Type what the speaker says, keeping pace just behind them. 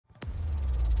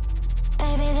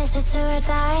This is do or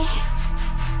die.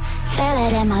 Feel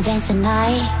it in my veins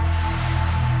tonight.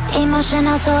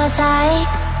 Emotional suicide.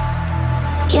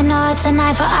 You know it's an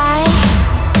eye for eye.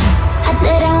 I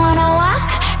didn't wanna walk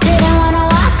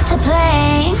the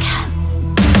plank.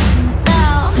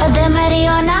 No, but the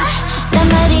Mariona,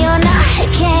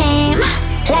 it came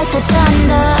like the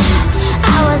thunder.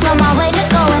 I was on my way to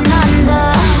going under.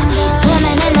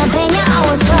 Swimming in the pain, yeah, I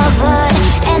was covered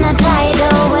in a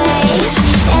tidal wave,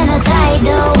 in a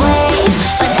tidal wave.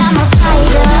 But I'm a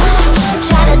fighter.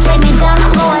 Try to take me down,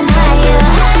 I'm going higher.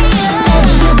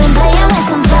 Baby, you've been playing with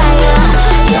some fire.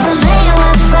 You've been playing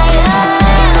with fire.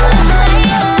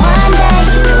 One day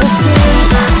you will see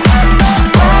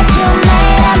what you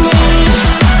made of me.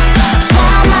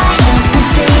 Found my inner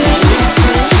peace.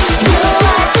 You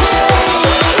are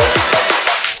peace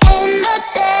in the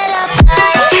dead of night.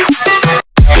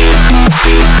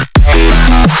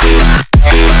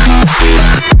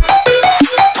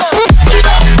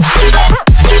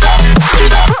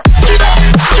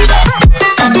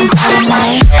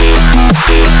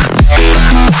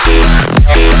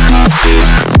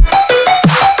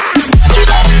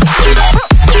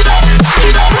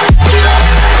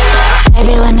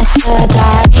 Maybe when it's still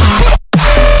dark,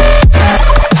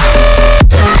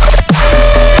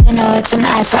 you know it's an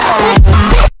eye for eye.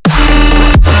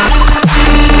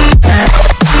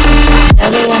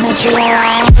 Every energy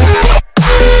around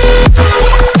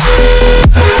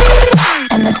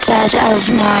in the dead of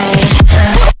night.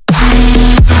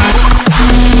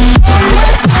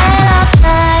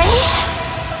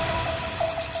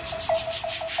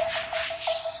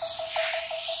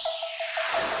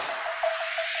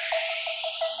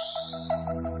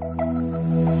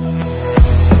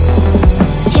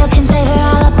 You can save your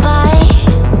alibi.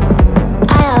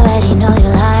 I already know you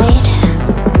lied.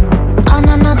 Oh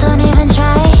no, no, don't even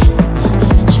try.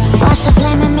 Watch the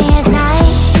flame in me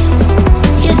ignite.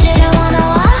 You didn't wanna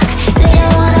walk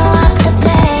the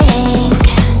plank.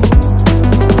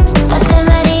 But the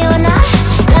Mariona,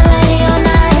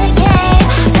 it came.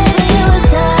 Baby, it was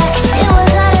dark, it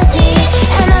was odyssey.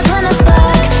 And that's when a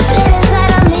spark lit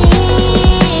inside of me.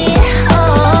 Oh,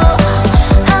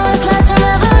 I was lost in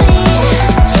reverie.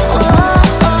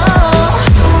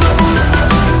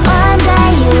 One day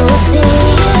you will see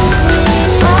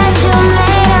what you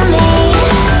made of me.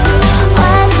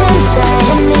 What's inside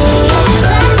of me.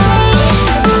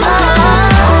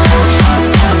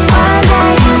 One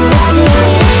day you will see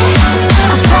I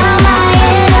found my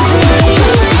inner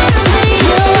peace.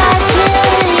 You are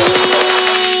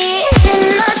peace in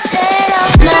the dead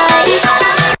of night.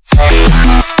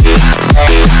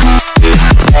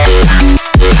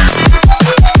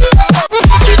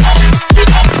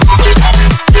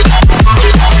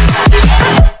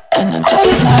 In the dead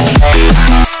of night.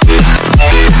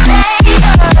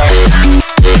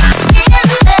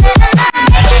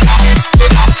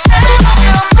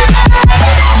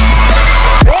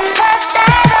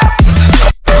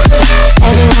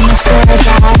 Maybe when it's still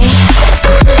die,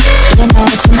 you know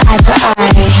it's an eye for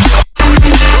eye.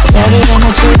 Every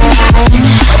energy around in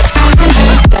the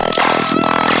dead of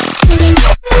night. In the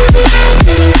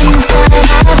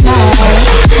dead of night.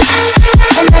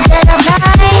 In the dead of night. In the dead of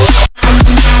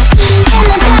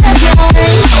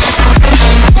night.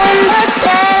 In the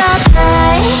dead of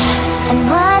night. And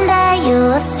one day you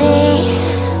will see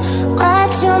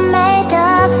what you made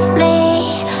of me.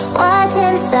 What's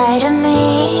inside of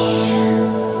me.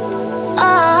 Oh,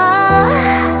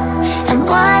 and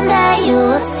one day you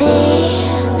will see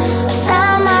I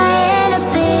found my inner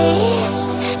beast.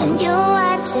 And you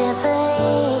are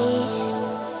Tiffany's.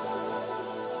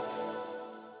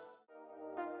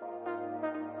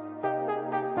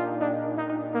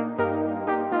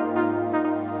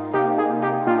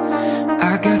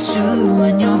 I got you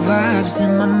and your vibes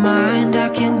in my mind, I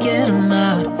can't get them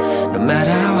out, no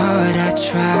matter how hard I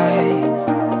try.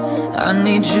 I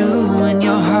need you and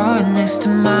your heart next to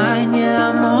mine, yeah,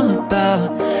 I'm all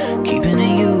about keeping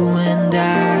it you and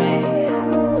I.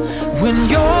 When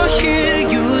you're here,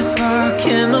 you spark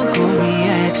chemical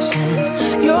reactions.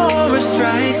 Your aura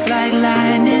strikes like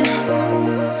lightning.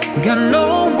 Got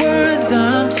no words,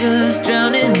 I'm just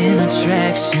drowning in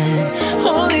attraction.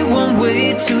 Only one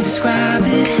way to describe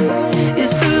it.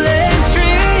 It's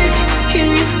electric, can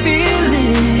you feel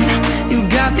it? You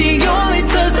got the only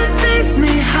touch that takes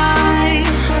me high.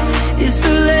 It's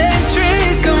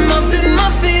electric, I'm up in my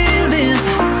feelings.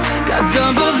 Got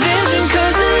double vision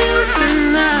 'cause of you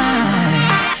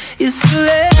tonight. It's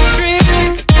electric.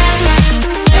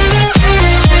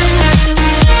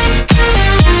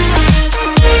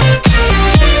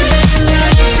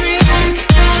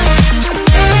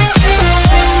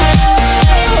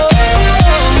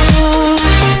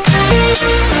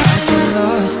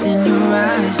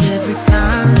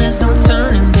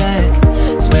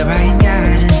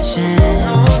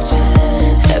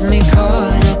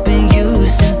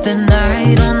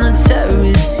 right on the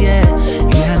terrace, yeah.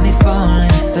 You had me falling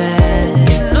fast.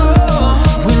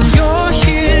 When you're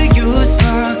here, you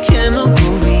spark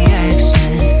chemical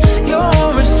reactions. Your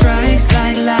aura strikes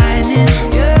like lightning.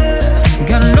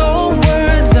 Got no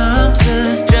words, I'm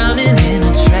just drowning in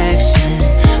attraction.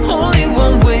 Only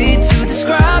one way to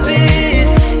describe it.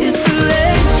 It's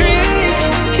electric.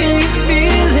 Can you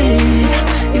feel it?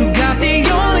 You got the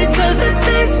only touch that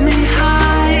takes me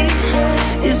high.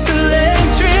 It's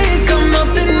electric. I'm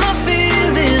up in my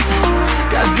feelings.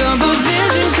 Got double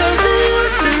vision 'cause of you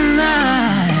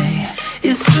tonight.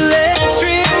 It's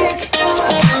electric.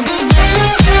 Got double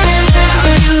vision. I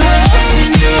get lost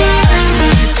in your eyes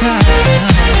every time.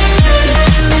 It's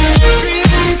electric.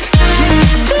 Can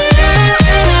you feel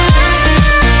it?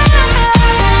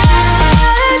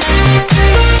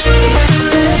 It's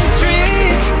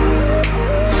electric.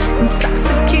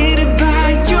 Intoxicated by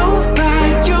you,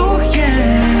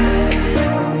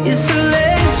 yeah. It's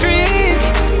electric.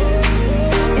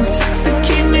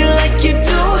 Intoxicate me like you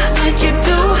do,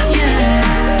 yeah.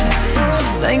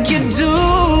 Like you do.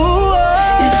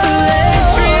 It's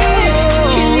electric.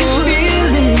 Can you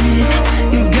feel it?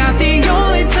 You got the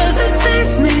only touch that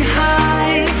takes me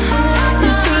high.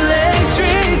 It's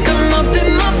electric. I'm up in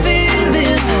my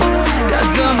feelings. Got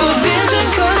double vision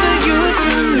 'cause of you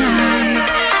tonight.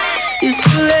 It's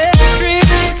electric.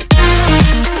 I'm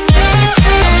up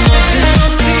in my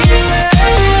feelings.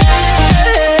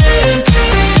 It's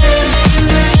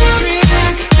electric.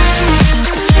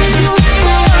 You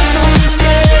spark on this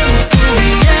chemical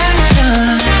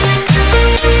reaction.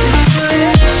 It's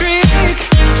electric.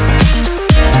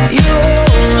 Your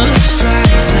aura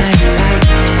strikes like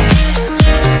lightning.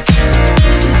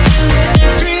 It's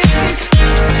electric.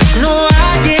 No,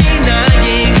 I ain't got a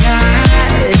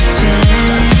chance.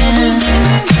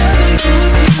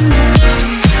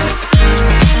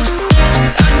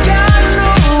 I got no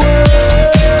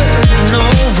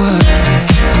words.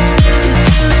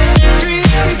 It's electric.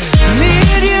 Me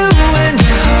and you and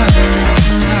your heart next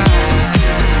to mine.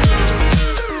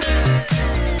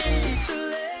 It's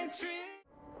electric.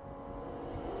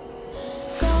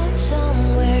 Gone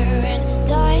somewhere and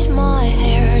dyed my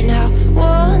hair. Now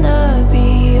wanna be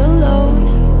alone.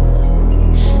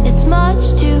 It's much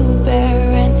to bear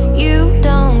and you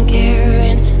don't care,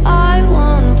 and I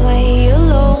wanna play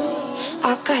alone. I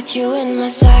got you in my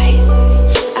sight.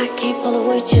 I keep all the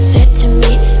words you said to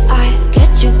me. I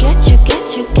get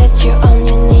you on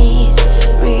your knees.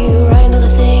 Rewrite all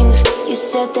the things you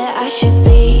said that I should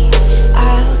be.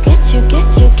 I'll get you,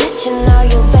 now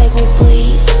you'll